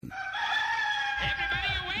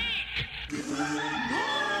Good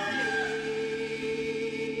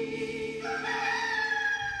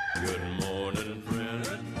morning, friend.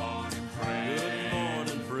 Good morning, friend. Good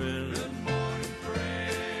morning, friend. Good morning,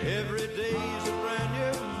 friend. Every day's a brand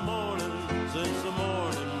new morning since the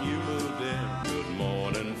morning you moved in. Good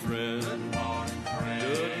morning, friend. Good morning, friend.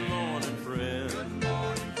 Good morning, friend. Good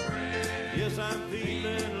morning, friend. Yes, I'm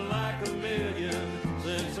feeling like a million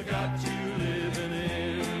since I got you living in.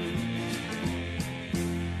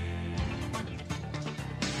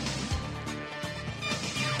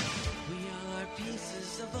 We all are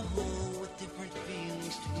pieces of a whole with different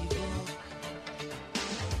feelings to evoke.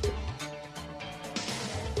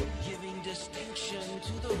 Giving distinction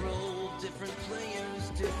to the role, different players,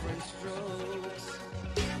 different strokes.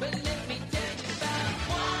 But let me tell you about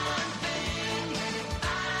one thing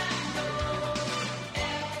I know.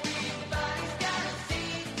 Everybody's got a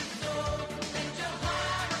seed to sow. Let your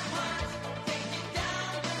heart of hearts take you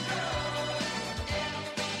down the road.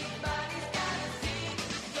 Everybody's got a seed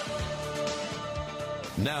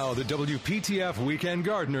to sow. Now, the WPTF Weekend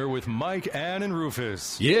Gardener with Mike, Ann, and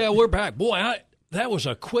Rufus. Yeah, we're back. Boy, that was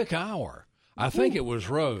a quick hour. I think it was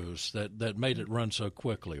Rose that made it run so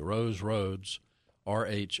quickly. Rose Rhodes,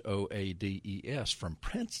 Rhoades, from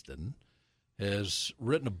Princeton, has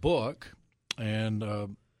written a book, and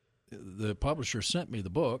the publisher sent me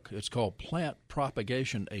the book. It's called Plant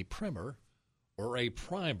Propagation, a Primer, or a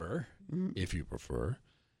Primer, if you prefer.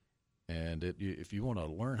 And if you want to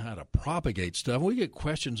learn how to propagate stuff, we get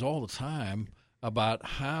questions all the time about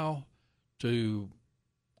how to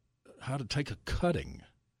take a cutting.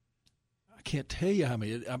 I can't tell you how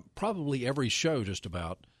many. Probably every show, just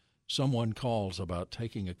about, someone calls about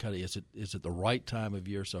taking a cutting. Is it the right time of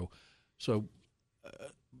year? So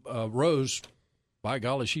Rose, by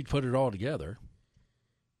golly, she put it all together,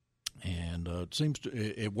 and it seems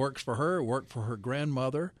it works for her. It worked for her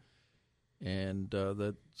grandmother, and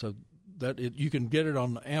you can get it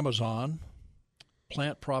on Amazon.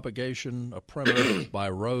 Plant Propagation, a Primer by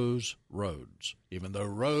Rose Rhodes, even though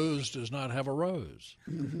Rose does not have a rose.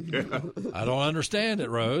 I don't understand it,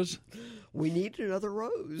 Rose. We need another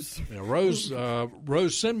Rose. Yeah, Rose,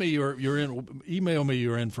 send me email me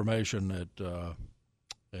your information at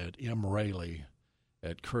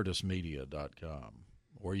mraley@curtismedia.com,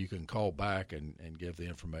 or you can call back and give the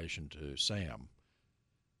information to Sam,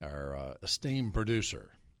 our esteemed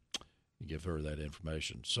producer. You give her that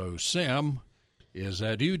information. So, Sam,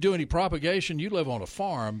 do you do any propagation? You live on a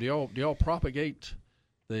farm. Do y'all propagate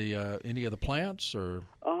any of the plants, or?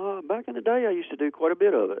 Back in the day, I used to do quite a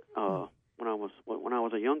bit of it when I was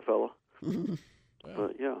a young fella.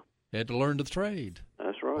 But yeah, had to learn the trade.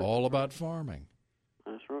 That's right. All about farming.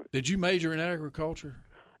 That's right. Did you major in agriculture?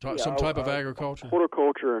 Some type of agriculture?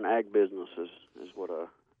 Horticulture and ag business is what I.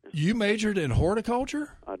 You majored in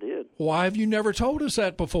horticulture? I did. Why have you never told us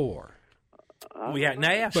that before? We hadn't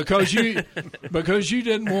asked. Because you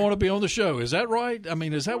didn't want to be on the show. Is that right? I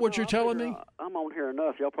mean, is that what you're telling me? I'm on here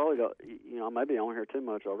enough. Y'all probably got, maybe on here too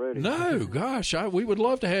much already. No, gosh, we would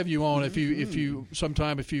love to have you on if you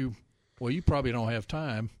well, you probably don't have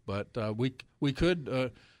time, but we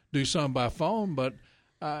could do some by phone. But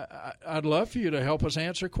I'd love for you to help us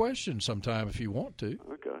answer questions sometime if you want to.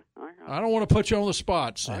 Okay. I don't want to put you on the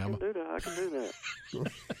spot, Sam. I can do that.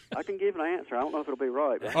 I can give an answer. I don't know if it'll be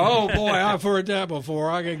right. Oh boy, I've heard that before.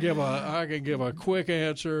 I can give a quick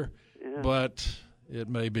answer, but it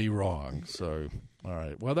may be wrong. So, all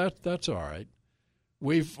right. Well, that's all right.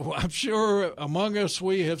 I'm sure among us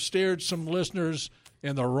we have steered some listeners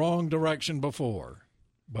in the wrong direction before,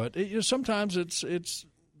 but sometimes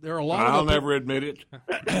there are a lot. I'll never admit it.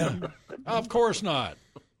 Of course not.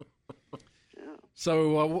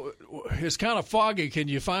 So it's kind of foggy. Can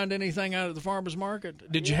you find anything out at the farmer's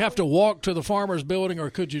market? Did you have to walk to the farmer's building,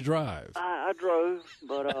 or could you drive? I drove,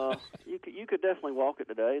 but you could definitely walk it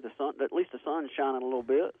today. At least the sun's shining a little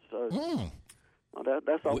bit, so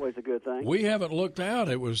that's always a good thing. We haven't looked out.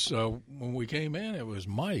 It was when we came in, it was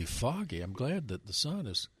mighty foggy. I'm glad that the sun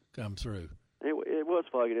has come through. It was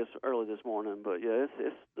foggy early this morning, but yeah,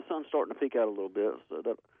 it's the sun's starting to peek out a little bit, so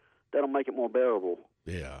that'll make it more bearable.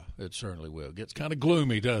 Yeah, it certainly will. It gets kind of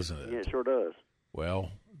gloomy, doesn't it? Yeah, it sure does. Well,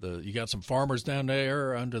 you got some farmers down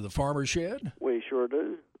there under the farmer's shed? We sure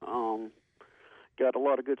do. Got a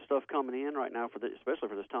lot of good stuff coming in right now, especially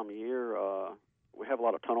for this time of year. We have a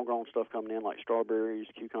lot of tunnel-grown stuff coming in, like strawberries,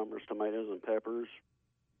 cucumbers, tomatoes, and peppers,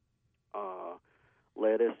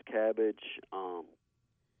 lettuce, cabbage, all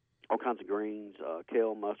kinds of greens,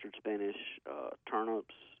 kale, mustard, spinach,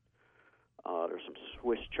 turnips. There's some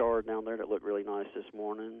Swiss chard down there that look really nice this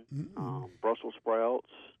morning. Brussels sprouts,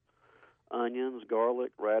 onions,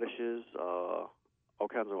 garlic, radishes, all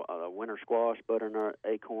kinds of winter squash, butternut,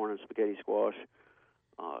 acorn, and spaghetti squash,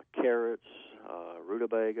 carrots,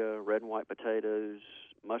 rutabaga, red and white potatoes,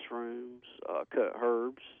 mushrooms, cut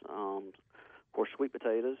herbs, of course, sweet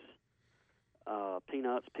potatoes,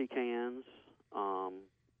 peanuts, pecans, a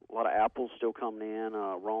lot of apples still coming in,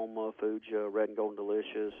 Roma, Fuja, Red and Golden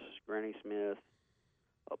Delicious, Granny Smith,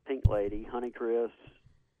 Pink Lady, Honeycrisp,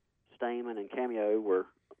 Stamen, and Cameo were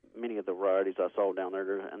many of the varieties I saw down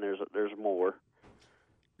there, and there's more.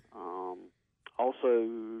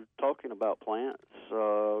 Also, talking about plants,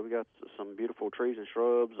 we got some beautiful trees and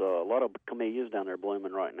shrubs. A lot of camellias down there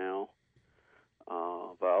blooming right now.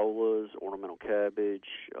 Violas, ornamental cabbage,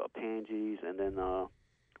 pansies, and then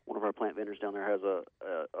one of our plant vendors down there has a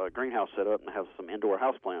greenhouse set up and has some indoor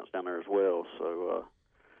house plants down there as well. So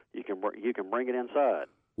you can bring it inside.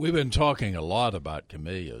 We've been talking a lot about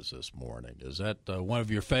camellias this morning. Is that one of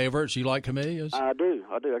your favorites? You like camellias? I do.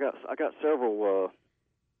 I got several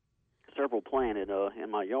planted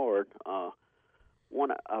in my yard.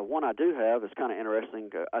 One I do have is kind of interesting.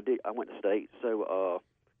 I went to state, so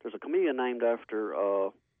there's a camellia named after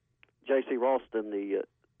J.C. Ralston,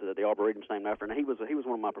 the Arboretum's named after, and he was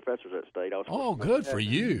one of my professors at state. Good for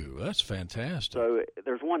you. That's fantastic. So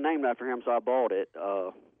there's one named after him, so I bought it,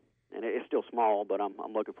 and it's still small, but I'm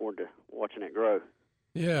looking forward to watching it grow.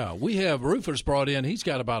 Yeah, we have Rufus brought in. He's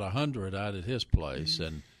got about 100 out at his place,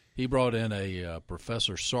 and he brought in a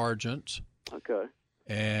Professor Sargent. Okay.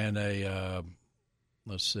 And a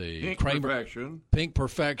let's see, Pink Perfection. Pink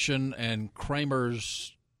Perfection, and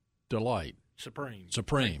Kramer's Delight. Supreme.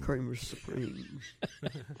 Kramer's Supreme.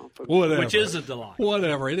 Whatever. Which is a delight.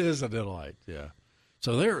 Whatever. It is a delight, yeah.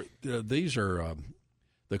 So these are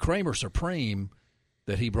the Kramer Supreme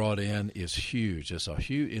that he brought in is huge. It's a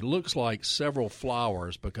huge. It looks like several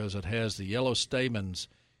flowers because it has the yellow stamens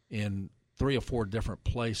in 3 or 4 different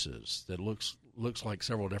places. That looks like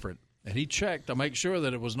several different. And he checked to make sure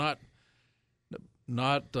that it was not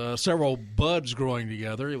several buds growing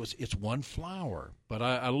together. It's one flower. But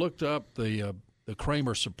I looked up the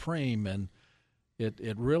Kramer Supreme, and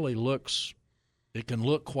it really looks. It can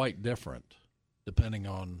look quite different depending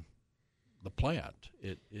on the plant.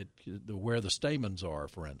 Where the stamens are,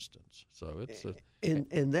 for instance. So it's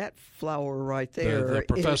and that flower right there, the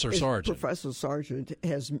Professor Sargent. Professor Sargent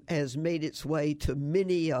has made its way to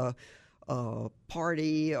many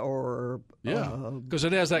party or because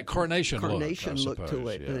it has that carnation look to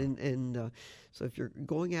it, yeah. and so if you're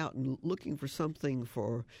going out and looking for something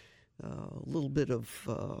for a little bit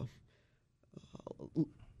of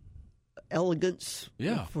elegance,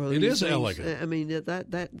 for it is things, elegant. I mean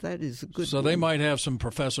that is a good. So they might have some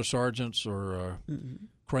Professor Sargents or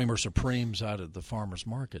Kramer Supremes out at the farmers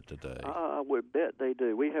market today. I would bet they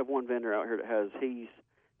do. We have one vendor out here that has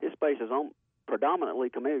his space is on predominantly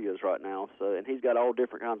camellias right now. So and he's got all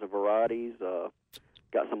different kinds of varieties.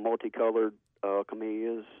 Got some multicolored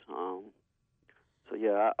camellias. So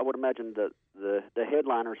yeah, I would imagine that the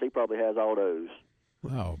headliners he probably has all those.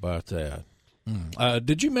 How about that?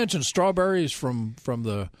 Did you mention strawberries from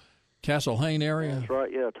the Castle Hayne area? That's right.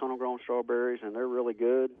 Yeah, tunnel grown strawberries, and they're really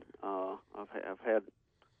good. I've had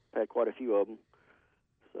quite a few of them,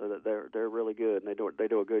 so that they're really good, and they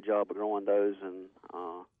do a good job of growing those, and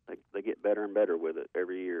they get better and better with it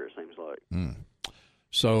every year. It seems like.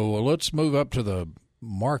 So let's move up to the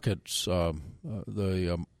markets,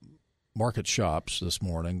 market shops this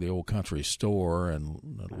morning, the Old Country Store, and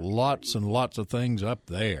lots of things up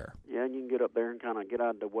there. Yeah, and you can get up there and kind of get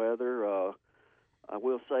out of the weather. I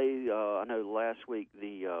will say, I know last week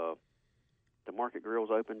the Market Grills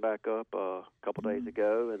opened back up a couple days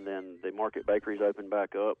ago, and then the Market Bakeries opened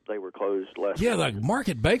back up. They were closed last week. Yeah, the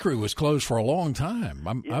Market Bakery was closed for a long time.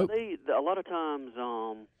 A lot of times,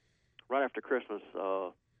 right after Christmas,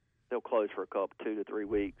 they'll close for 2 to 3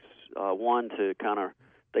 weeks. One to kind of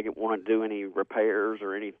they want to do any repairs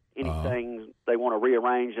or anything they want to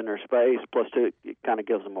rearrange in their space. Plus, two, it kind of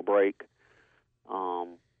gives them a break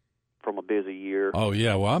from a busy year. Oh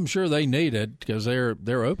yeah, well I'm sure they need it because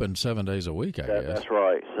they're open 7 days a week. I guess that's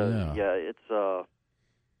right. So yeah, it's.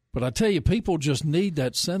 But I tell you, people just need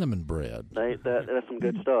that cinnamon bread. That's some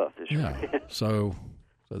good stuff. Yeah. so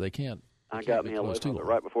they can't. I got me a loaf of it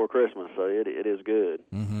right before Christmas, so it is good.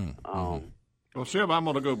 Well, Sim, I'm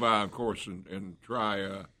going to go by, of course, and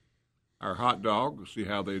try our hot dog to see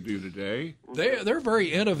how they do today. They're very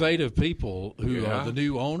innovative people who are the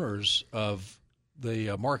new owners of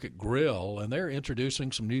the Market Grill, and they're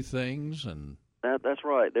introducing some new things. And that's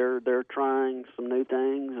right. They're trying some new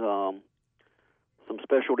things, some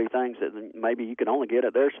specialty things that maybe you can only get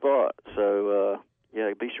at their spot. So,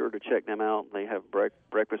 be sure to check them out. They have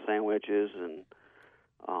breakfast sandwiches, and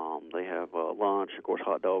They have lunch, of course,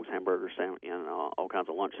 hot dogs, hamburgers, and all kinds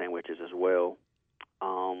of lunch sandwiches as well.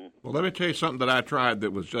 Well, let me tell you something that I tried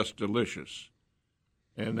that was just delicious,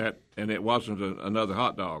 and it wasn't another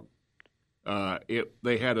hot dog.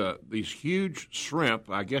 They had these huge shrimp.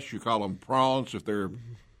 I guess you call them prawns if they're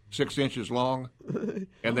 6 inches long,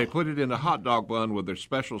 and they put it in a hot dog bun with their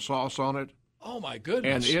special sauce on it. Oh my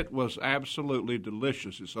goodness! And it was absolutely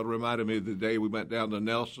delicious. It sort of reminded me of the day we went down to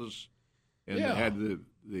Nelson's and had the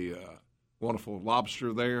wonderful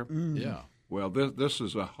lobster there. Yeah. Well, this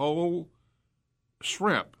is a whole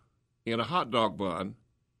shrimp in a hot dog bun,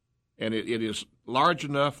 and it is large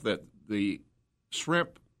enough that the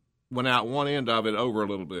shrimp went out one end of it over a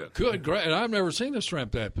little bit. Good, great. I've never seen a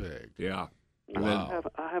shrimp that big. Yeah. Wow.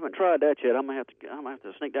 I haven't tried that yet. I'm gonna have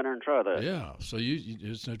to sneak down there and try that. Yeah. So you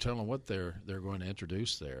there's no telling what they're going to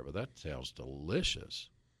introduce there, but that sounds delicious.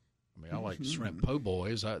 I mean, I like shrimp po'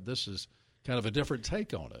 boys. This is kind of a different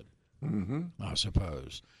take on it, I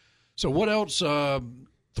suppose. So what else?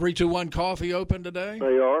 321 Coffee open today?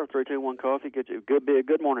 They are 321 Coffee. Be a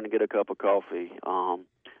good morning to get a cup of coffee.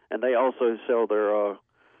 And they also sell their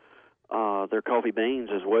coffee beans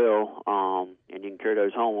as well. And you can carry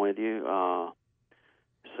those home with you.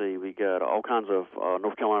 See, we got all kinds of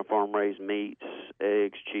North Carolina farm raised meats,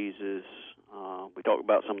 eggs, cheeses. We talked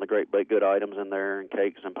about some of the great baked good items in there, and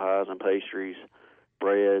cakes and pies and pastries,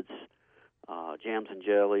 breads, jams and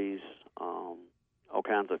jellies, all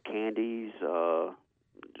kinds of candies.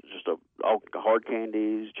 All hard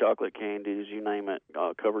candies, chocolate candies, you name it,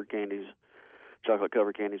 covered candies, chocolate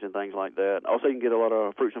covered candies and things like that. Also, you can get a lot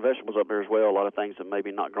of fruits and vegetables up there as well. A lot of things that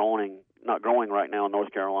maybe not growing right now in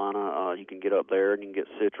North Carolina. You can get up there, and you can get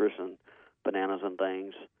citrus and bananas and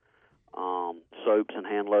things, soaps and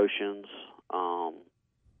hand lotions.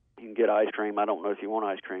 You can get ice cream. I don't know if you want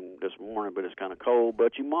ice cream this morning, but it's kind of cold,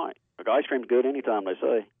 but you might. Ice cream's good anytime, they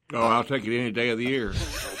say. Oh, I'll take it any day of the year.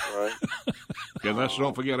 That's right. And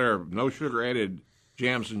don't forget our no sugar added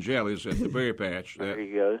jams and jellies at the Berry Patch. There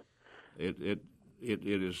you go. It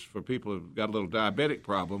is for people who've got a little diabetic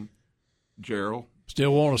problem, Gerald.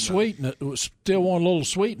 Still want a little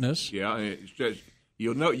sweetness. Yeah, it's just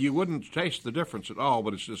you wouldn't taste the difference at all,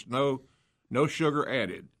 but it's just no sugar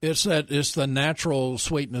added. It's the natural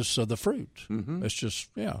sweetness of the fruit. Mm-hmm. It's just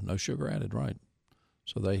no sugar added, right?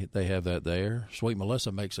 So they have that there. Sweet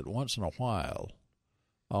Melissa makes it once in a while.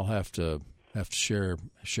 I'll have to share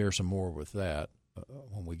some more with that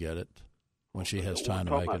when we get it, when she has time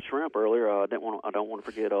to make about it. Shrimp earlier. I don't want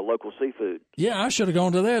to forget local seafood. Yeah, I should have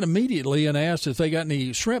gone to that immediately and asked if they got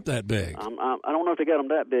any shrimp that big. I don't know if they got them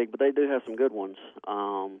that big, but they do have some good ones.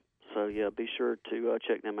 So yeah, be sure to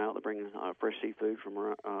check them out. They're bringing fresh seafood from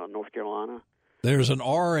North Carolina. There's an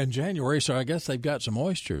R in January, so I guess they've got some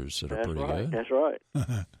oysters that are pretty good. That's right.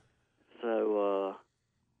 So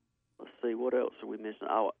let's see, what else are we missing?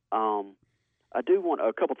 I do want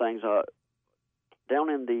a couple things. Down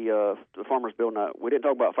in the farmer's building, we didn't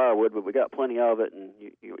talk about firewood, but we got plenty of it, and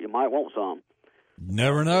you might want some.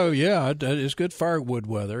 Never know. Yeah, it's good firewood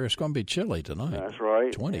weather. It's going to be chilly tonight. That's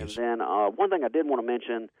right. 20s. And then one thing I did want to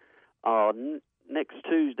mention, next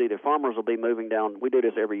Tuesday, the farmers will be moving down. We do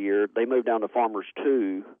this every year. They move down to Farmers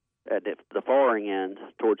 2 at the far end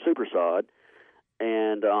towards Supersod,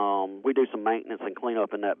 and we do some maintenance and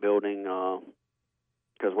cleanup in that building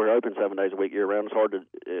because we're open 7 days a week year round. It's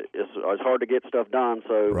hard to get stuff done.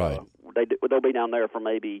 So right. They'll be down there for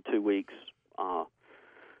maybe 2 weeks.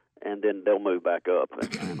 And then they'll move back up, I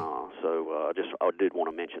did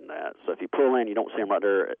want to mention that. So if you pull in, you don't see them right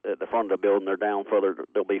there at the front of the building. They're down further.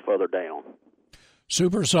 They'll be further down.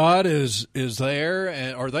 Supersod is there,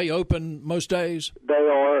 and are they open most days? They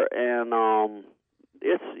are, and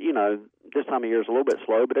it's this time of year is a little bit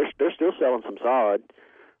slow, but they're still selling some sod.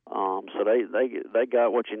 So they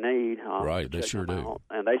got what you need. Right, they sure do. Out.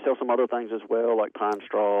 And they sell some other things as well, like pine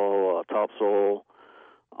straw, topsoil.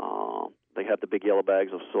 They have the big yellow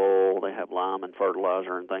bags of soil. They have lime and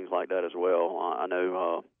fertilizer and things like that as well. I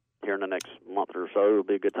know here in the next month or so, it'll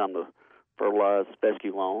be a good time to fertilize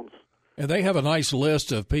fescue lawns. And they have a nice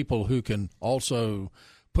list of people who can also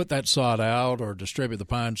put that sod out or distribute the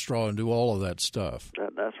pine straw and do all of that stuff.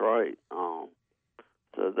 That's right.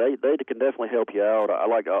 So they can definitely help you out. I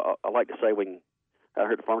like to say we can, out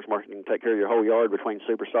here at the farmers market, you can take care of your whole yard between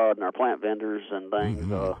Supersod and our plant vendors and things.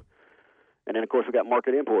 Mm-hmm. And then, of course, we got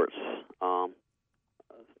Market Imports.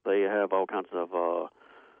 They have all kinds of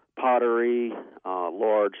pottery,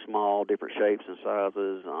 large, small, different shapes and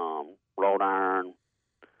sizes, wrought iron,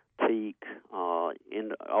 teak,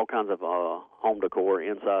 in all kinds of home decor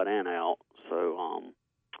inside and out. So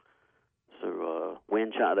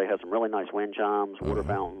wind chime. They have some really nice wind chimes, water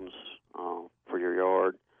fountains for your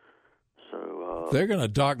yard. They're going to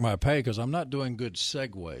dock my pay because I'm not doing good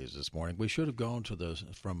segues this morning. We should have gone to the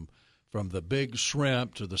from the big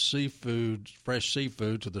shrimp to the seafood, fresh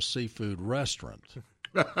seafood to the seafood restaurant.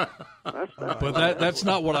 But that's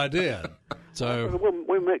not what I did. So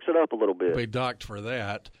we mix it up a little bit. We docked for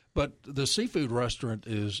that. But the seafood restaurant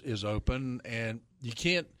is open, and you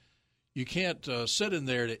can't sit in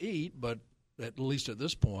there to eat, but at least at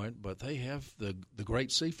this point. But they have the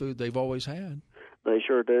great seafood they've always had. They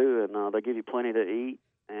sure do, and they give you plenty to eat.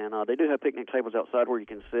 And they do have picnic tables outside where you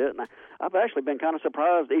can sit. And I've actually been kind of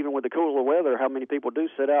surprised, even with the cooler weather, how many people do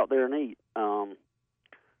sit out there and eat.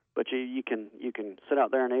 But you can sit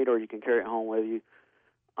out there and eat, or you can carry it home with you.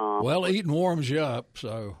 Well, eating warms you up,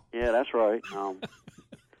 so yeah, that's right.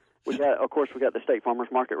 We got the State Farmers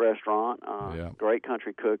Market restaurant. Great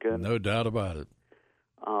country cooking. No doubt about it.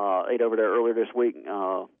 Ate over there earlier this week.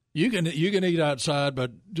 You can eat outside,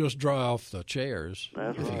 but just dry off the chairs.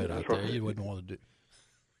 That's if right. you get out there, you wouldn't want to do.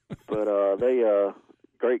 But they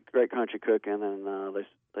great country cooking, and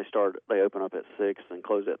they open up at 6 and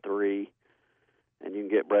close at 3, and you can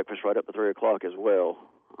get breakfast right up to 3 o'clock as well.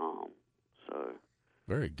 So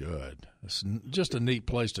very good. It's just a neat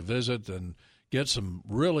place to visit and get some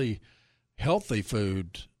really healthy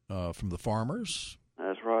food from the farmers.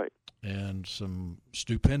 That's right. And some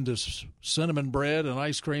stupendous cinnamon bread and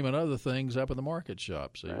ice cream and other things up in the market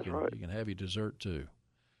shop. So you can have your dessert too.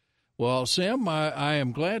 Well, Sim, I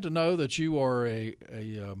am glad to know that you are a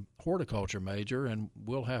horticulture major, and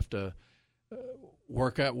we'll have to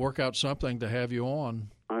work out something to have you on.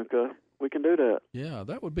 Okay, we can do that. Yeah,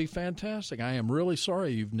 that would be fantastic. I am really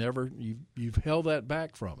sorry you've held that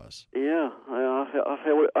back from us. Yeah,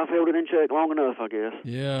 I've held it in check long enough, I guess.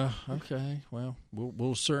 Yeah. Okay. Well,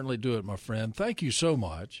 we'll certainly do it, my friend. Thank you so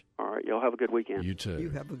much. All right. Y'all have a good weekend. You too. You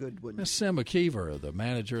have a good one. That's Sim McKeever, the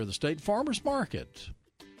manager of the State Farmers Market.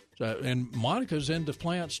 And Monica's into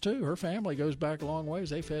plants too. Her family goes back a long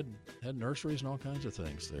ways. They've had nurseries and all kinds of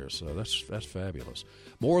things there. So that's fabulous.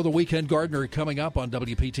 More of the Weekend Gardener coming up on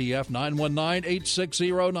WPTF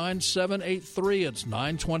 919-860-9783. It's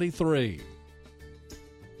 9:23.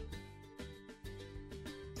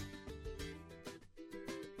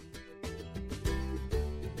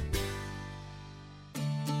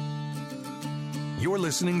 You're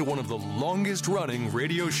listening to one of the longest-running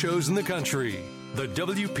radio shows in the country, the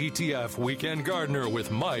WPTF Weekend Gardener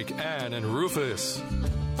with Mike, Ann, and Rufus.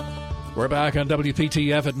 We're back on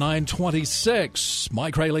WPTF at 9:26.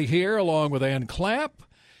 Mike Rayleigh here, along with Ann Clapp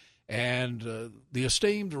and the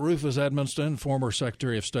esteemed Rufus Edmonston, former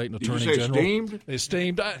Secretary of State and Attorney General.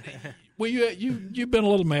 Esteemed. Well, you've been a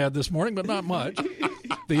little mad this morning, but not much.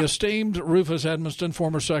 The esteemed Rufus Edmonston,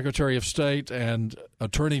 former Secretary of State and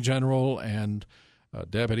Attorney General and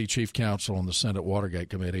Deputy Chief Counsel on the Senate Watergate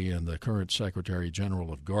Committee and the current Secretary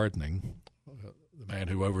General of Gardening, the man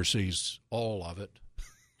who oversees all of it.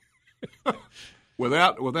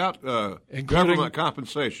 Without government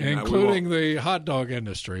compensation. Including the hot dog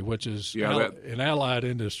industry, which is an allied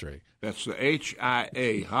industry. That's the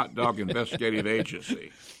HIA, Hot Dog Investigative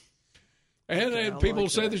Agency. And people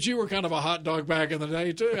say that you were kind of a hot dog back in the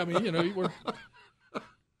day, too. I mean, you were.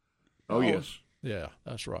 Oh, yes. Yeah,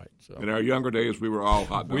 that's right. So in our younger days, we were all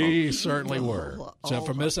hot dogs. We certainly were, except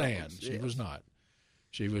for Miss Ann. She was not.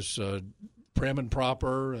 She was prim and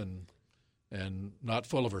proper and not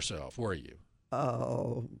full of herself. Were you?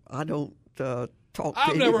 Oh, I don't talk to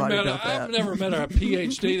I've anybody about that. I've never met a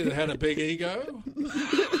PhD that had a big ego.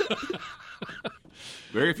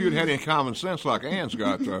 Very few had any common sense like Ann's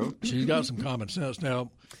got, though. She's got some common sense. Now,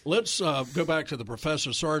 let's go back to the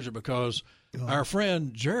Professor Sargent because our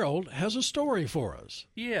friend Gerald has a story for us.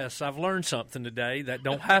 Yes, I've learned something today that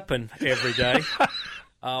don't happen every day.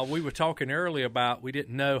 We were talking earlier about we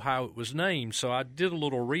didn't know how it was named, so I did a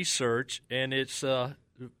little research, and it's a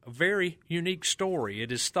very unique story.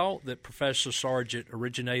 It is thought that Professor Sargent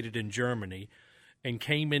originated in Germany and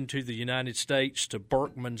came into the United States to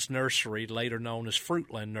Berkman's Nursery, later known as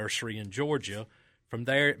Fruitland Nursery in Georgia. From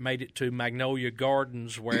there, it made it to Magnolia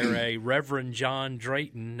Gardens, where a Reverend John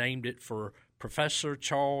Drayton named it for Professor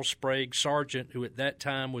Charles Sprague Sargent, who at that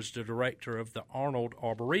time was the director of the Arnold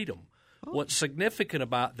Arboretum. What's significant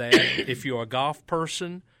about that, if you're a golf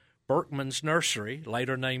person, Berkman's Nursery,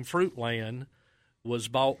 later named Fruitland, was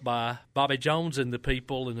bought by Bobby Jones and the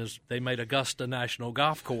people, and they made Augusta National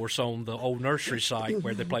Golf Course on the old nursery site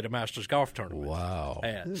where they played a Masters golf tournament. Wow!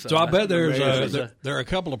 So I bet there are a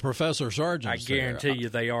couple of Professor Sargents. I guarantee you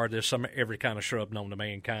they are. There's every kind of shrub known to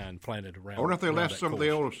mankind planted around. I wonder if they left some of the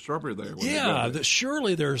old shrubbery there. Yeah,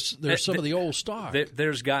 surely there's some of the old stock.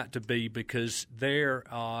 There's got to be, because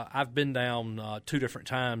I've been down 2 different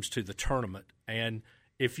times to the tournament, and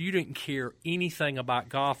if you didn't care anything about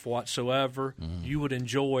golf whatsoever, you would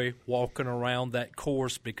enjoy walking around that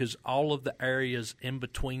course because all of the areas in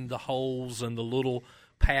between the holes and the little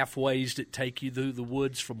pathways that take you through the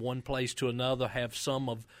woods from one place to another have some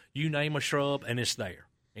of, you name a shrub, and it's there.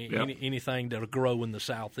 Anything that'll grow in the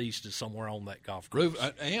southeast is somewhere on that golf course.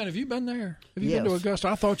 Ann, have you been there? Have you Yes. been to Augusta?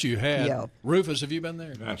 I thought you had. Yeah. Rufus, have you been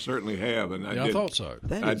there? I certainly have, and I thought so.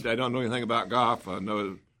 I don't know anything about golf. I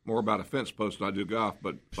know more about a fence post than I do golf.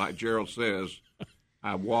 But like Gerald says,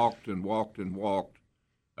 I walked and walked and walked.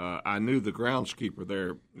 I knew the groundskeeper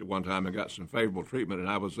there at one time and got some favorable treatment, and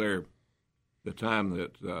I was there the time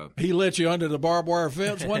that He let you under the barbed wire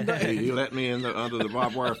fence one day? he let me in under the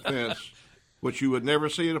barbed wire fence, which you would never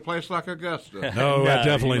see at a place like Augusta. No,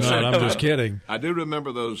 definitely not. I'm just kidding. I do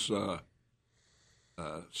remember those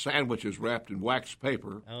sandwiches wrapped in wax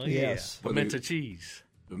paper. Oh, Yes. yeah. Pimento cheese.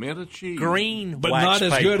 Pimento cheese. Green But wax not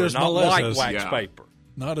as paper, good as not white Melissa's. wax Yeah. paper.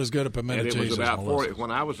 Not as good a pimento And it cheese was as about 40. Melissa's.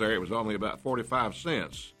 When I was there, it was only about 45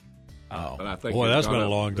 cents. Oh, But I think boy, it's that's gone been a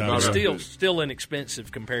up- long time gone ago. up Still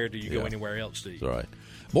inexpensive compared to you go Yeah. anywhere else to eat. That's right.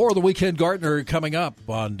 More of the Weekend Gardener coming up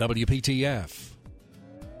on WPTF.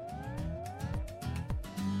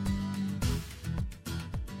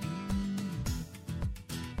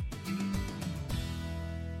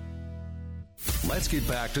 Let's get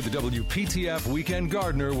back to the WPTF Weekend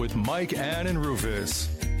Gardener with Mike, Ann, and Rufus.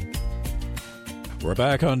 We're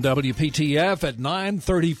back on WPTF at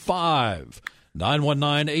 9:35.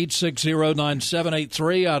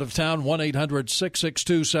 919-860-9783. Out of town,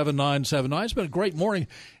 1-800-662-7979. It's been a great morning.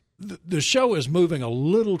 The show is moving a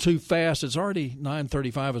little too fast. It's already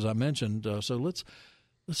 9:35, as I mentioned. So let's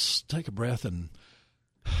take a breath and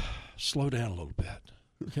slow down a little bit.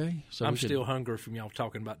 Okay, so I'm still hungry from y'all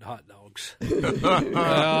talking about the hot dogs.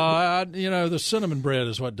 the cinnamon bread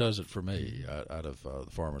is what does it for me out of the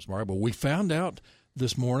farmer's market. But we found out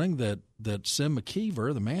this morning that Sim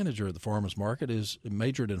McKeever, the manager of the farmer's market, is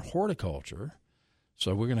majored in horticulture.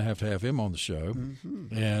 So we're going to have him on the show.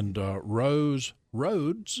 Mm-hmm. And Rose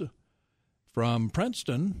Rhodes from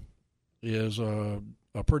Princeton is a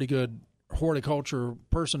pretty good horticulture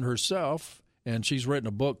person herself. And she's written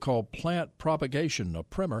a book called Plant Propagation, a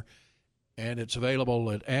primer, and it's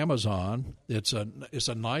available at Amazon. It's a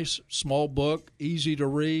nice small book, easy to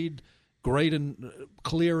read, great and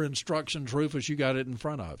clear instructions. Rufus, you got it in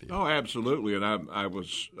front of you. Oh, absolutely. And I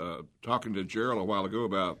was talking to Gerald a while ago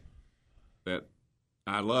about that.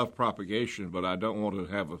 I love propagation, but I don't want to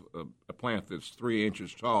have a plant that's 3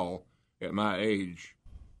 inches tall at my age.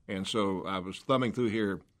 And so I was thumbing through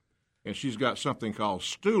here. And she's got something called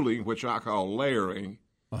stooling, which I call layering,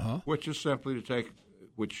 which is simply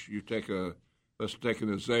let's take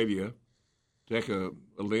an azalea, take a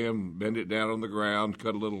limb, bend it down on the ground,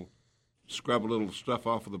 scrub a little stuff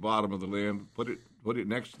off of the bottom of the limb, put it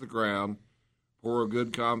next to the ground, pour a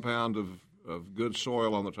good compound of good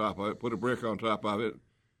soil on the top of it, put a brick on top of it,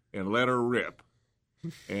 and let her rip.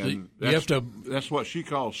 And that's what she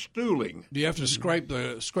calls stooling. Do you have to scrape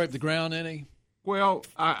the ground any? Well,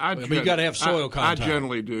 you got to have soil contact. I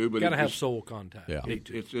generally do, but You got to have soil contact. Yeah.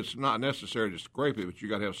 It's not necessary to scrape it, but you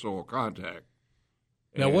got to have soil contact.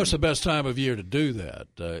 Now, And what's the best time of year to do that?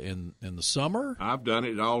 In the summer? I've done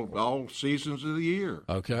it all seasons of the year,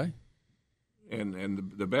 Okay.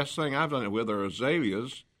 and the best thing I've done it with are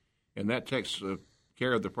azaleas, and that takes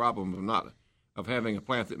care of the problem of having a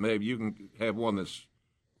plant that maybe you can have one that's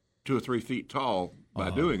 2 or 3 feet tall by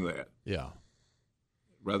doing that, Yeah.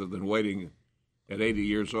 rather than waiting at 80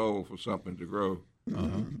 years old for something to grow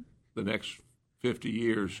the next 50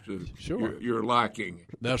 years to your liking.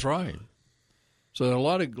 That's right. So there are a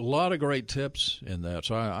lot of great tips in that.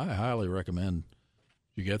 So I highly recommend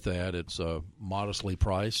you get that. It's modestly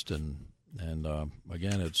priced, and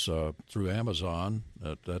again, it's through Amazon.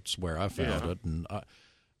 That's where I found it, and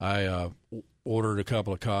I ordered a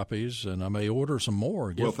couple of copies, and I may order some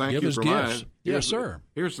more. Well, thank give you as for gifts. mine. Yes, sir.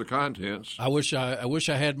 Here's the contents. I wish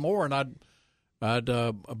I had more, and I'd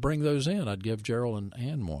bring those in. I'd give Gerald and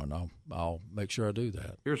Ann one. I'll make sure I do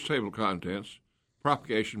that. Here's table of contents: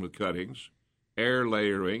 propagation with cuttings, air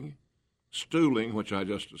layering, stooling, which I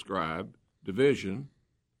just described, division,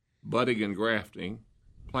 budding and grafting,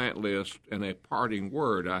 plant list, and a parting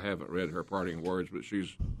word. I haven't read her parting words, but she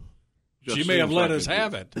may have let us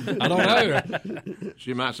have it. I don't know.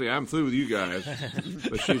 She might say, "I'm through with you guys,"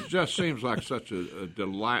 but she just seems like such a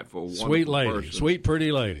delightful, wonderful Sweet lady, person. sweet,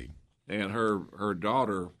 pretty lady. And her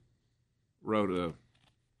daughter wrote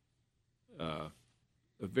a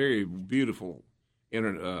very beautiful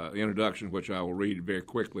introduction, which I will read very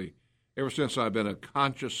quickly. Ever since I've been a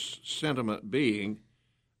conscious sentiment being,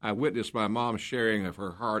 I witnessed my mom's sharing of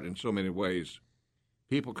her heart in so many ways.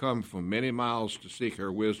 People come from many miles to seek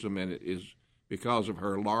her wisdom, and it is because of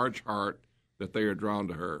her large heart that they are drawn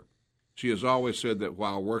to her. She has always said that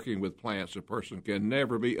while working with plants, a person can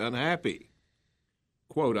never be unhappy.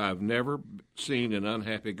 Quote, I've never seen an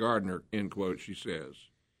unhappy gardener, end quote, she says.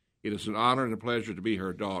 It is an honor and a pleasure to be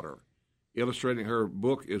her daughter. Illustrating her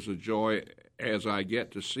book is a joy as I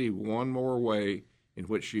get to see one more way in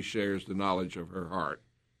which she shares the knowledge of her heart.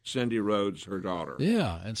 Cindy Rhodes, her daughter.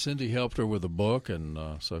 Yeah, and Cindy helped her with the book, and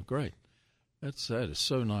so great. That is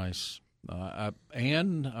so nice.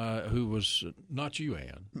 Ann, who was not you,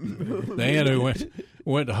 Ann, the Ann who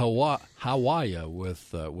went to Hawaii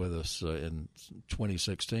with us in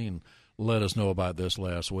 2016, let us know about this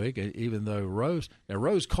last week. Even though Rose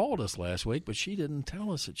called us last week, but she didn't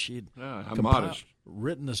tell us that she'd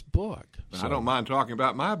written this book. So, I don't mind talking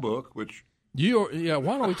about my book, which why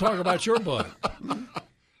don't we talk about your book?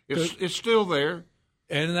 It's still there.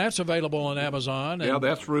 And that's available on Amazon. Yeah,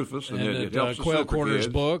 that's Rufus. And it helps the Quail Super Corners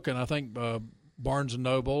Kids. book, and I think Barnes &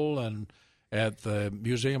 Noble and at the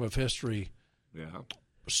Museum of History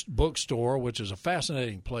bookstore, which is a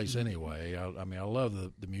fascinating place anyway. I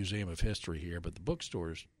love the Museum of History here, but the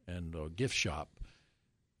bookstores and gift shop,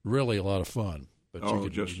 really a lot of fun. But you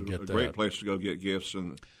can get a great place to go get gifts.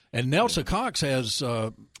 And Nelsa Cox has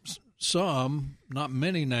some, not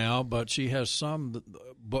many now, but she has some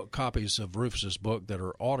book copies of Rufus's book that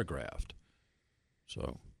are autographed.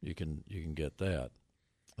 So you can get that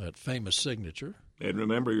famous signature. And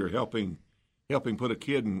remember, you're helping put a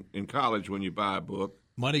kid in college when you buy a book.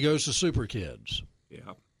 Money goes to Super Kids.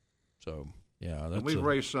 Yeah. So yeah, and we've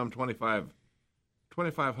raised some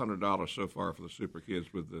 $2,500 so far for the Super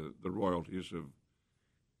Kids with the royalties of.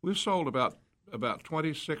 We've sold about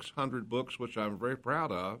 2,600 books, which I'm very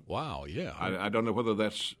proud of. Wow, yeah. I don't know whether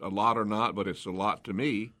that's a lot or not, but it's a lot to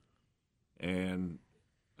me. And,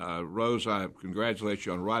 Rose, I congratulate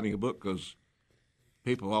you on writing a book because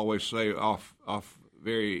people always say off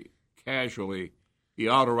very casually, you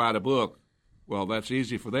ought to write a book. Well, that's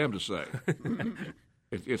easy for them to say.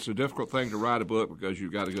 It's a difficult thing to write a book because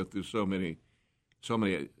you've got to go through so many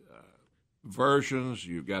versions.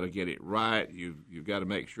 You've got to get it right. You've got to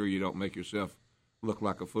make sure you don't make yourself look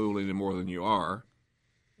like a fool any more than you are.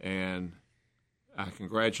 And I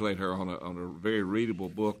congratulate her on a very readable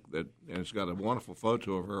book and it's got a wonderful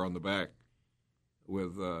photo of her on the back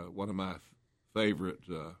with one of my favorite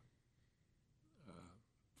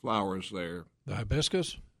flowers there. The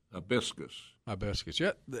hibiscus? Hibiscus,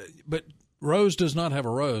 yeah. But Rose does not have a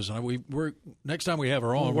rose, and we're next time we have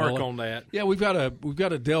her on, we'll work on that. Yeah, we've got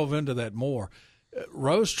to delve into that more.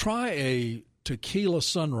 Rose, try a tequila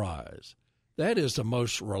sunrise. That is the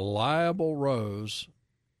most reliable rose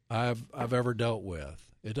I've ever dealt with.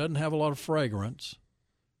 It doesn't have a lot of fragrance.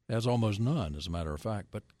 It has almost none, as a matter of fact.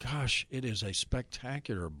 But gosh, it is a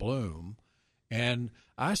spectacular bloom, and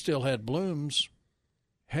I still had blooms.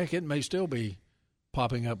 Heck, it may still be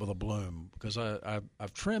popping up with a bloom because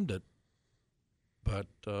I've trimmed it. But,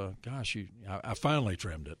 gosh, I finally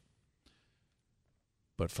trimmed it.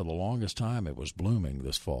 But for the longest time, it was blooming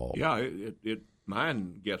this fall. Yeah,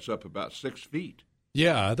 mine gets up about 6 feet.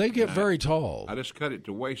 Yeah, they get very tall. I just cut it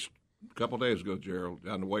to waist a couple of days ago, Gerald,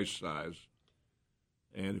 down to waist size.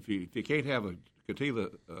 And if you can't have a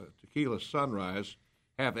tequila sunrise,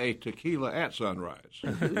 have a tequila at sunrise.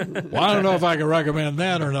 Well, I don't know if I can recommend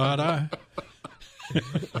that or not.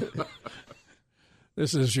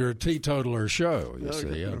 This is your teetotaler show, you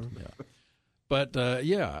see. Yeah. But,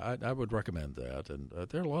 I would recommend that. And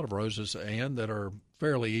there are a lot of roses, Ann, that are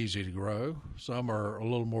fairly easy to grow. Some are a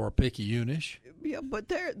little more picayunish. Yeah, but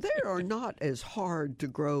they are not as hard to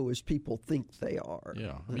grow as people think they are.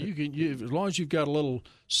 Yeah. I mean, you can as long as you've got a little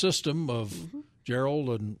system of Gerald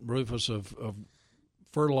and Rufus of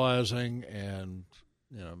fertilizing and,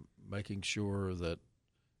 making sure that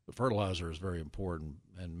the fertilizer is very important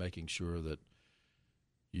and making sure that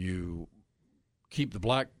you keep the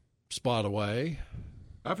black spot away.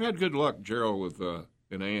 I've had good luck, Gerald, with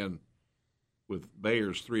and Ann with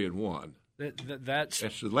Bayer's 3-in-1. That's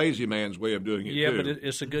the lazy man's way of doing it. Yeah, too. but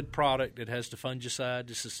it's a good product. It has the fungicide,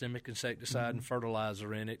 the systemic insecticide, and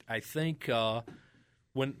fertilizer in it. I think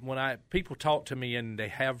when people talk to me and they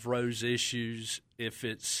have rose issues, if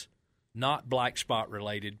it's not black spot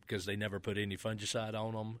related because they never put any fungicide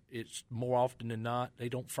on them, it's more often than not they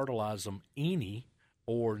don't fertilize them any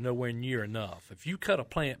or nowhere near enough. If you cut a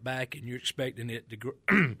plant back and you're expecting it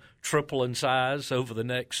to triple in size over the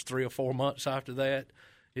next 3 or 4 months after that,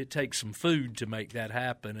 it takes some food to make that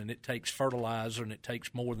happen, and it takes fertilizer, and it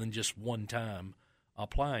takes more than just one time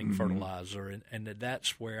applying fertilizer, and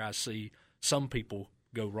that's where I see some people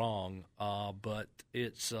go wrong. But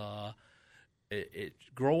it's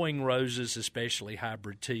growing roses, especially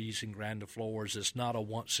hybrid teas and grandiflores, is not a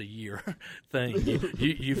once-a-year thing.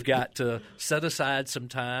 You've got to set aside some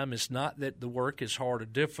time. It's not that the work is hard or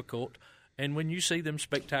difficult. And when you see them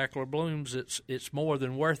spectacular blooms, it's more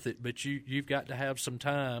than worth it. But you've got to have some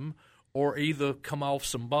time, or either come off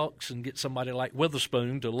some bucks and get somebody like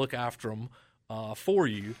Witherspoon to look after them for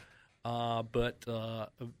you. But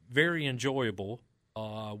very enjoyable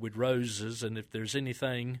with roses. And if there's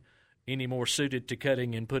anything any more suited to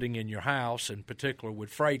cutting and putting in your house, in particular with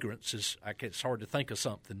fragrances, it's hard to think of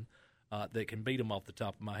something that can beat them off the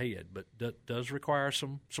top of my head. But does require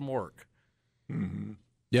some work. Mm-hmm.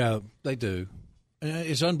 Yeah, they do.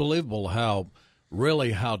 It's unbelievable how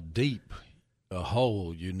deep a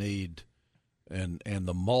hole you need, and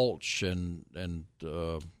the mulch and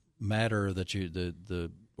matter that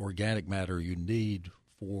the organic matter you need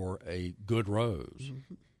for a good rose.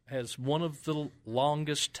 Has one of the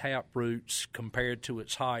longest tap roots compared to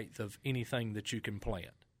its height of anything that you can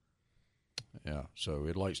plant. Yeah, so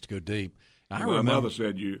it likes to go deep. My mother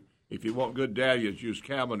said, if you want good dahlias, use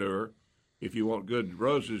cow manure. If you want good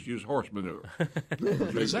roses, use horse manure.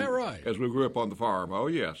 Is that right? As we grew up on the farm. Oh,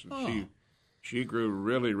 yes. And she grew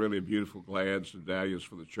really, really beautiful glads and dahlias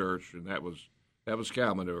for the church, and that was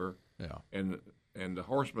cow manure. Yeah. And the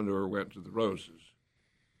horse manure went to the roses.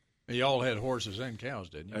 You all had horses and cows,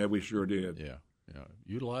 didn't you? We sure did. Yeah.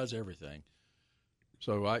 Utilize everything.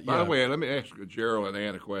 So By the way, let me ask Gerald and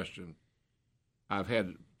Ann a question. I've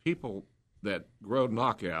had people that grow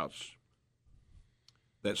knockouts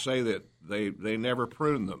that say that they never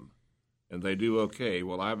prune them, and they do okay.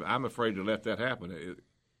 Well, I'm afraid to let that happen.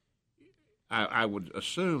 I would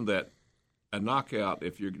assume that a knockout,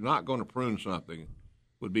 if you're not going to prune something,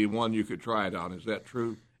 would be one you could try it on. Is that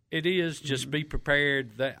true? It is. Just be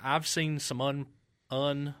prepared. That I've seen some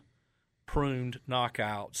unpruned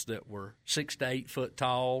knockouts that were 6 to 8 foot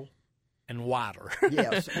tall and wider.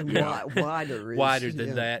 Yes, and wider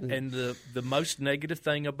than that. And the most negative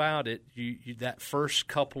thing about it, you that first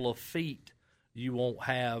couple of feet, you won't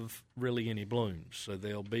have really any blooms. So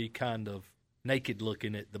they'll be kind of naked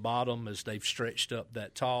looking at the bottom as they've stretched up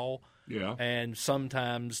that tall. Yeah. And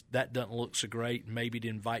sometimes that doesn't look so great. Maybe it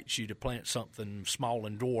invites you to plant something small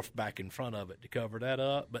and dwarf back in front of it to cover that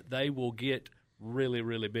up. But they will get really,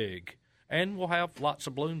 really big. And we'll have lots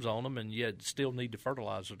of blooms on them, and yet still need the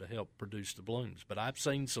fertilizer to help produce the blooms. But I've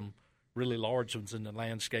seen some really large ones in the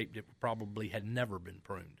landscape that probably had never been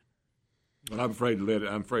pruned. Well, I'm afraid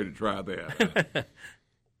to try that.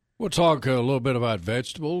 We'll talk a little bit about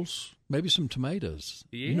vegetables, maybe some tomatoes.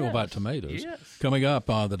 Yes. You know about tomatoes. Yes. Coming up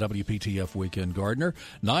on the WPTF Weekend Gardener,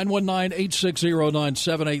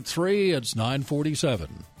 919-860-9783. It's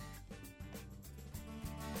 947.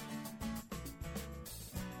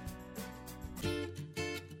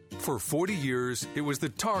 For 40 years, it was the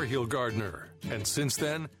Tar Heel Gardener. And since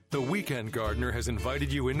then, the Weekend Gardener has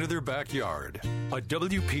invited you into their backyard. A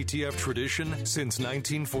WPTF tradition since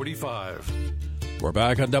 1945. We're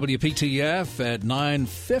back on WPTF at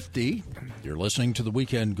 9:50. You're listening to the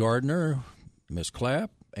Weekend Gardener. Miss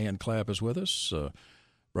Clapp, Ann Clapp is with us.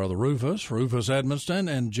 Brother Rufus Edmonston,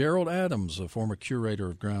 and Gerald Adams, a former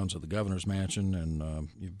curator of grounds at the Governor's Mansion, and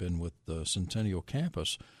you've been with the Centennial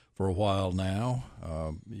Campus for a while now.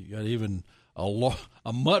 You got even a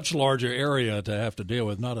much larger area to have to deal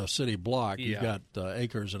with, not a city block. Yeah. You've got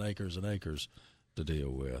acres and acres and acres to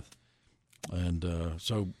deal with. And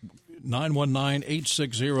so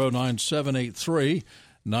 919-860-9783,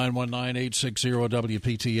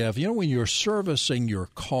 919-860-WPTF. You know, when you're servicing your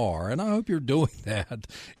car, and I hope you're doing that,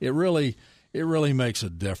 it really makes a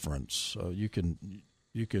difference. You can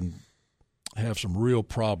have some real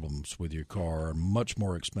problems with your car, much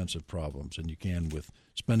more expensive problems than you can with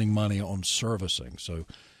spending money on servicing. So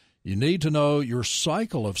you need to know your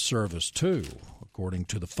cycle of service, too, according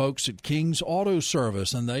to the folks at King's Auto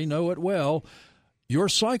Service, and they know it well. Your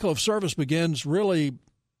cycle of service begins really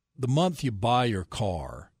the month you buy your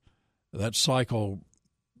car. That cycle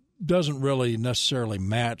doesn't really necessarily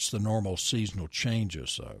match the normal seasonal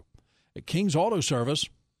changes, though. At King's Auto Service,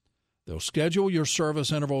 they'll schedule your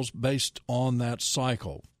service intervals based on that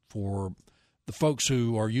cycle for the folks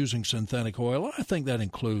who are using synthetic oil. I think that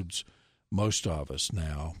includes most of us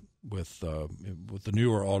now with the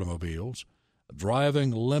newer automobiles.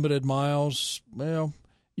 Driving limited miles, well,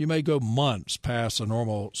 you may go months past a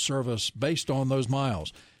normal service based on those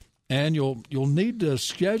miles. And you'll need to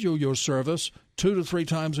schedule your service 2 to 3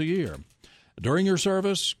 times a year. During your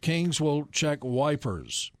service, King's will check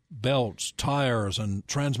wipers, belts, tires, and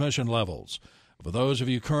transmission levels. For those of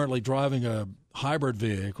you currently driving a hybrid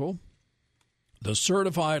vehicle, The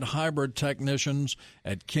certified hybrid technicians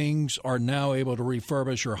at King's are now able to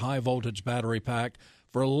refurbish your high-voltage battery pack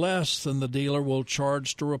for less than the dealer will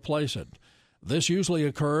charge to replace it. This usually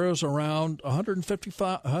occurs around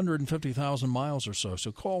 150,000 miles or so.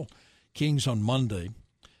 So call King's on Monday.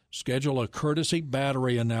 Schedule a courtesy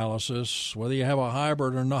battery analysis. Whether you have a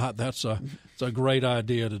hybrid or not, it's a great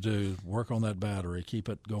idea to do. Work on that battery. Keep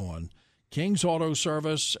it going. King's Auto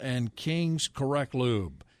Service and King's Correct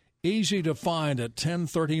Lube. Easy to find at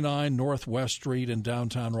 1039 Northwest Street in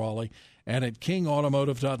downtown Raleigh and at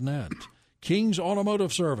kingautomotive.net. King's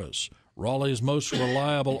Automotive Service, Raleigh's most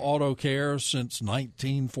reliable auto care since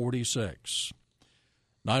 1946.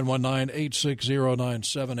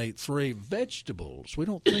 919-860-9783. Vegetables. We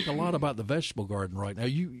don't think a lot about the vegetable garden right now.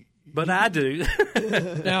 But I do.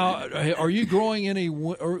 Now, are you growing any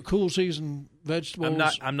cool season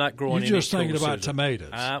vegetables? I'm not growing. You're any just thinking cool about season.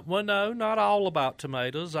 tomatoes. Well, no, not all about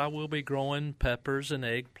tomatoes. I will be growing peppers and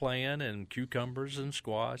eggplant and cucumbers and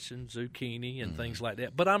squash and zucchini and things like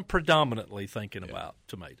that. But I'm predominantly thinking about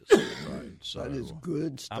tomatoes. Right. So That is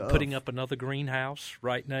good stuff. I'm putting up another greenhouse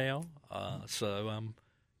right now, so I'm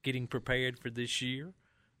getting prepared for this year.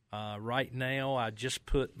 Right now, I just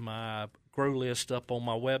put my grow list up on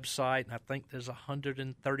my website, and I think there's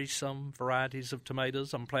 130-some varieties of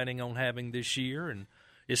tomatoes I'm planning on having this year, and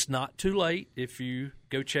it's not too late if you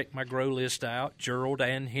go check my grow list out,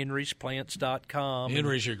 GeraldandHenry'sPlants.com.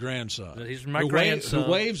 Henry's your grandson. He's my grandson.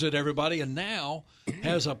 Who waves at everybody and now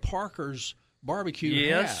has a Parker's barbecue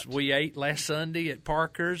Yes, hat. we ate last Sunday at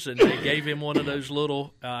Parker's, and they gave him one of those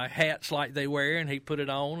little hats like they wear, and he put it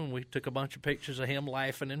on, and we took a bunch of pictures of him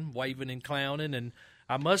laughing and waving and clowning. And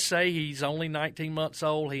I must say, he's only 19 months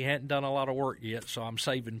old. He hadn't done a lot of work yet, so I'm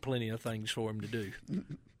saving plenty of things for him to do.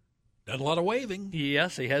 Done a lot of waving.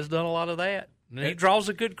 Yes, he has done a lot of that. And he draws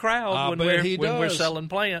a good crowd when we're selling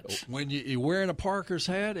plants. When you're wearing a Parker's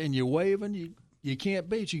hat and you're waving, you can't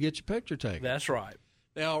beat. You get your picture taken. That's right.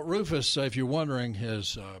 Now, Rufus, if you're wondering,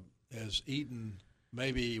 has eaten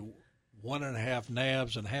maybe 1.5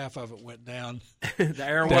 nabs and half of it went down The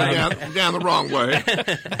airway. Down the wrong way.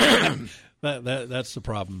 That's the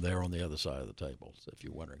problem there on the other side of the table, if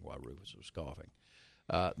you're wondering why Rufus was coughing.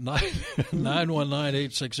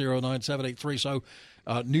 919-860-9783. So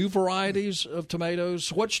new varieties of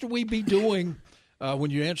tomatoes. What should we be doing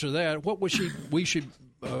when you answer that? What should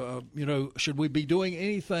we be doing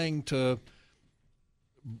anything to –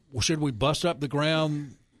 should we bust up the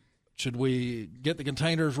ground? Should we get the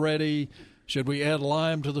containers ready? Should we add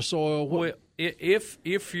lime to the soil? Well,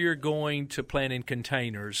 if you're going to plant in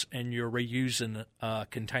containers and you're reusing a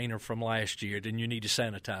container from last year, then you need to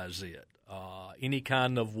sanitize it. Any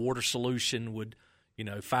kind of water solution would,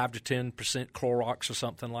 5 to 10% Clorox or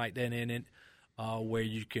something like that in it, where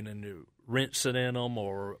you can rinse it in them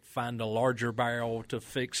or find a larger barrel to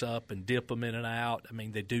fix up and dip them in and out. I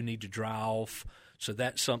mean, they do need to dry off. So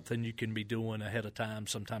that's something you can be doing ahead of time.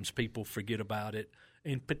 Sometimes people forget about it,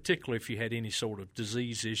 in particular if you had any sort of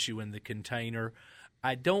disease issue in the container.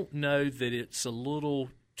 I don't know that it's a little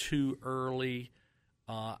too early.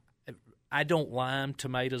 I don't lime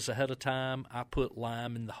tomatoes ahead of time. I put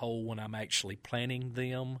lime in the hole when I'm actually planting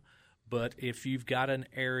them. But if you've got an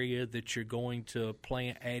area that you're going to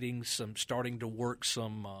plant, starting to work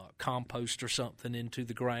some compost or something into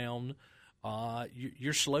the ground,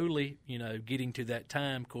 you're slowly, getting to that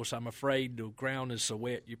time. Of course, I'm afraid the ground is so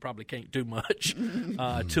wet you probably can't do much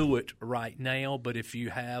to it right now. But if you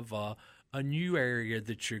have a new area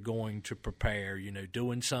that you're going to prepare,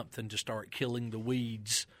 doing something to start killing the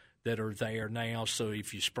weeds that are there now. So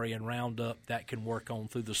if you're spraying Roundup, that can work on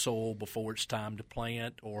through the soil before it's time to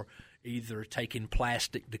plant, or either taking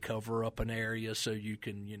plastic to cover up an area so you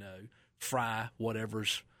can, fry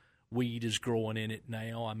whatever's weed is growing in it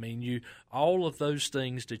now. I mean, all of those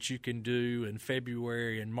things that you can do in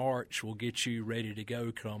February and March will get you ready to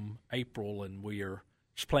go come April, and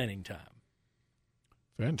it's planting time.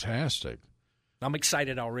 Fantastic. I'm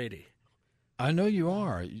excited already. I know you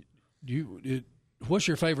are. What's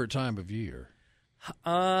your favorite time of year?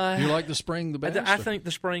 You like the spring the best? I think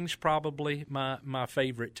the spring's probably my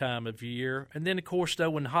favorite time of year. And then, of course,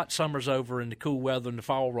 though, when the hot summer's over and the cool weather and the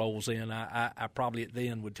fall rolls in, I probably at the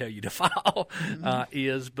end would tell you the fall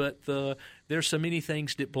is. But there's so many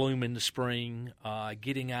things that bloom in the spring,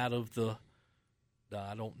 getting out of the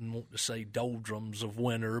I don't want to say doldrums of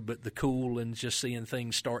winter, but the cool and just seeing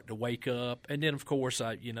things start to wake up. And then, of course,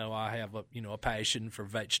 I have a passion for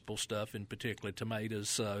vegetable stuff, in particular tomatoes.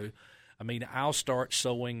 So, I mean, I'll start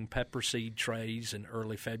sowing pepper seed trays in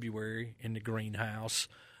early February in the greenhouse,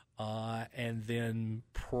 and then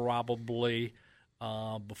probably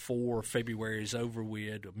before February is over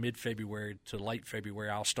with, mid-February to late February,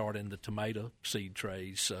 I'll start in the tomato seed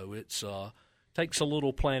trays. So it's takes a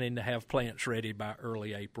little planning to have plants ready by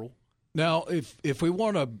early April. Now, if we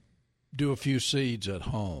want to do a few seeds at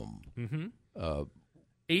home,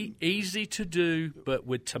 easy to do, but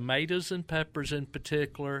with tomatoes and peppers in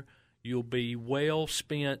particular, you'll be well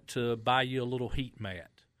spent to buy you a little heat mat.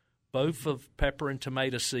 Both of pepper and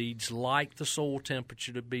tomato seeds like the soil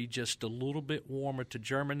temperature to be just a little bit warmer to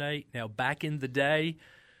germinate. Now, back in the day,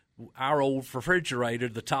 our old refrigerator,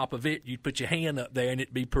 the top of it, you'd put your hand up there and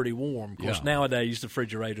it'd be pretty warm. Of course, nowadays the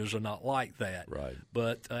refrigerators are not like that. Right.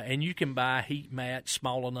 But and you can buy heat mats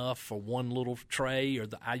small enough for one little tray, or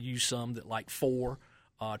I use some that like 4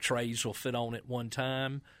 trays will fit on at one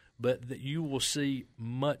time. But that you will see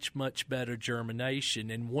much, much better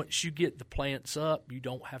germination. And once you get the plants up, you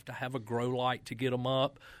don't have to have a grow light to get them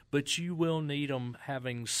up, but you will need them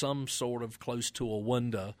having some sort of close to a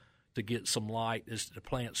window to get some light as the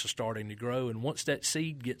plants are starting to grow. And once that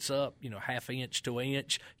seed gets up, half inch to an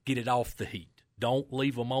inch, get it off the heat. Don't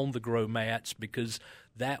leave them on the grow mats, because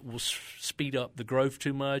that will speed up the growth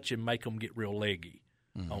too much and make them get real leggy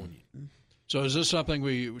on you. So is this something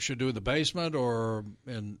we should do in the basement or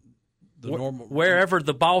in the normal? Wherever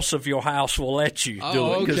the boss of your house will let you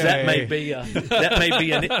do it, because that may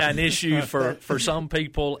be an issue for some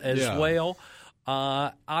people as well.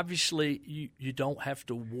 Obviously, you don't have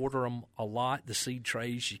to water them a lot. The seed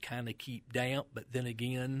trays you kind of keep damp, but then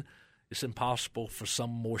again, it's impossible for some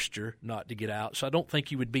moisture not to get out. So I don't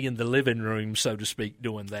think you would be in the living room, so to speak,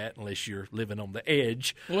 doing that unless you're living on the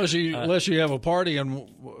edge. Unless you have a party and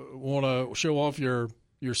want to show off your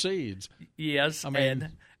seeds. Yes, and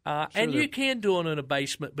you can do it in a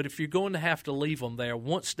basement, but if you're going to have to leave them there,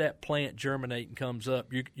 once that plant germinates and comes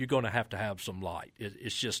up, you're going to have some light.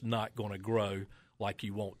 It's just not going to grow like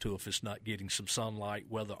you want to if it's not getting some sunlight,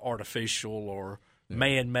 whether artificial or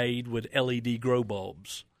man-made with LED grow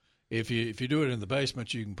bulbs. If you do it in the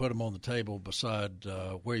basement, you can put them on the table beside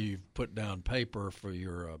where you've put down paper for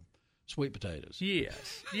your sweet potatoes.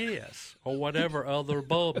 Yes, or whatever other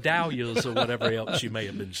bulb, dahlias or whatever else you may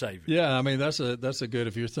have been saving. Yeah, I mean that's a good,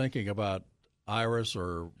 if you're thinking about iris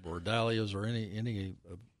or dahlias or any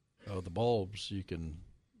of the bulbs, you can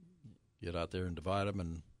get out there and divide them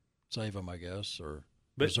and save them, I guess, or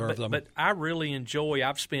preserve them. But I really enjoy.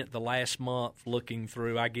 I've spent the last month looking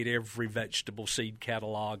through. I get every vegetable seed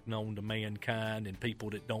catalog known to mankind and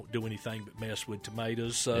people that don't do anything but mess with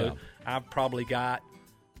tomatoes. So I've probably got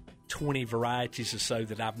 20 varieties or so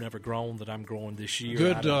that I've never grown that I'm growing this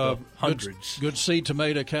year. Hundreds. Good seed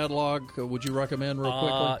tomato catalog. Would you recommend real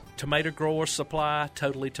quickly? Tomato Grower Supply,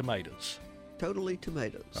 Totally Tomatoes. Totally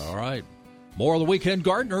Tomatoes. All right. More of the Weekend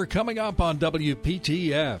Gardener coming up on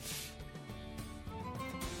WPTF.